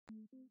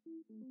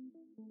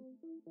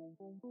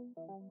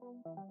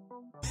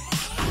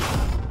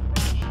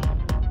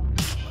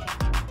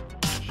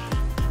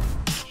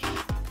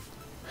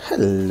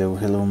Hello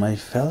my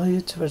fellow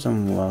YouTubers,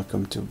 and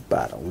welcome to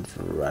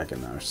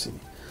BattleDragonRC.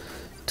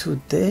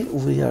 Today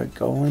we are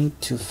going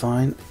to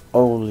find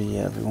Ollie,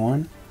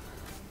 everyone,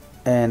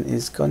 and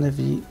it's gonna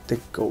be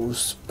the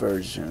ghost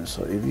version.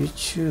 So if you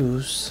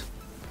choose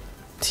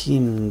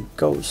Team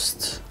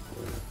Ghost,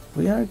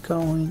 we are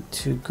going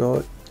to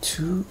go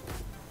to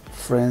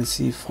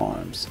Frenzy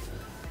Farms.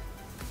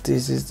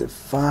 This is the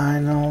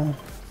final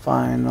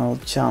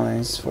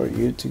challenge for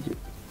you to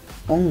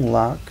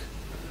unlock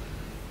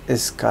a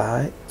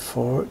sky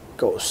for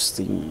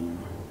ghosting.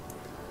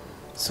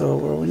 So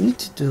what we need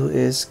to do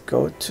is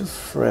go to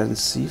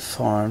Frenzy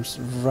Farms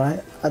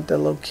right at the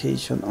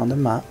location on the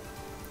map.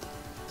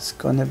 It's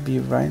gonna be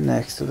right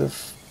next to the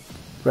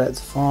red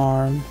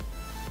farm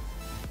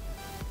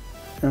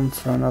in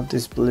front of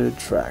this blue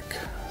track.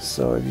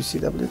 So if you see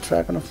the blue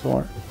track on the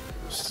floor,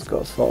 just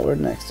go forward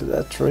next to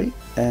that tree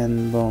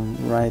and boom,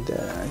 right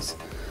there, guys.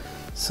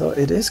 So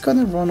it is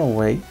gonna run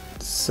away,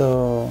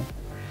 so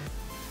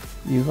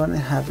you're gonna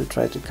have to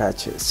try to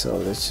catch it. So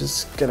let's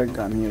just get a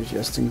gun here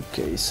just in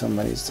case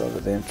somebody's over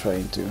there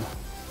trying to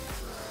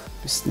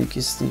be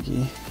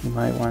sneaky. He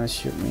might want to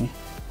shoot me.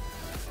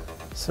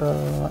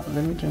 So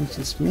let me drink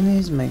these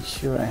minis, make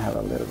sure I have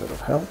a little bit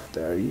of health.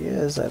 There he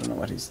is. I don't know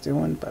what he's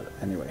doing, but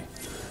anyway,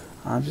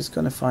 I'm just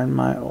gonna find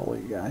my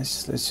Ollie,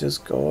 guys. Let's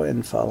just go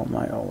and follow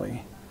my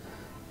Ollie.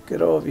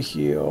 Get over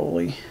here,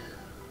 Ollie.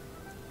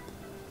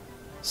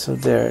 So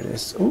there it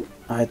is. Oh,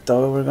 I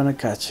thought we were gonna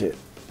catch it.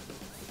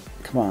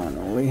 Come on,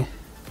 Ollie.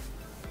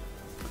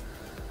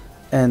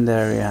 And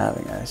there you have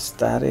it, guys.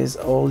 That is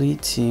Ollie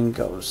Team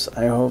Ghost.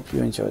 I hope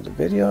you enjoyed the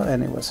video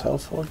and it was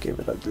helpful. Give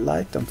it a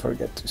like. Don't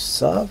forget to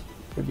sub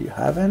if you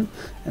haven't.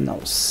 And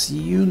I'll see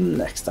you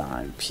next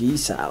time.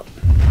 Peace out.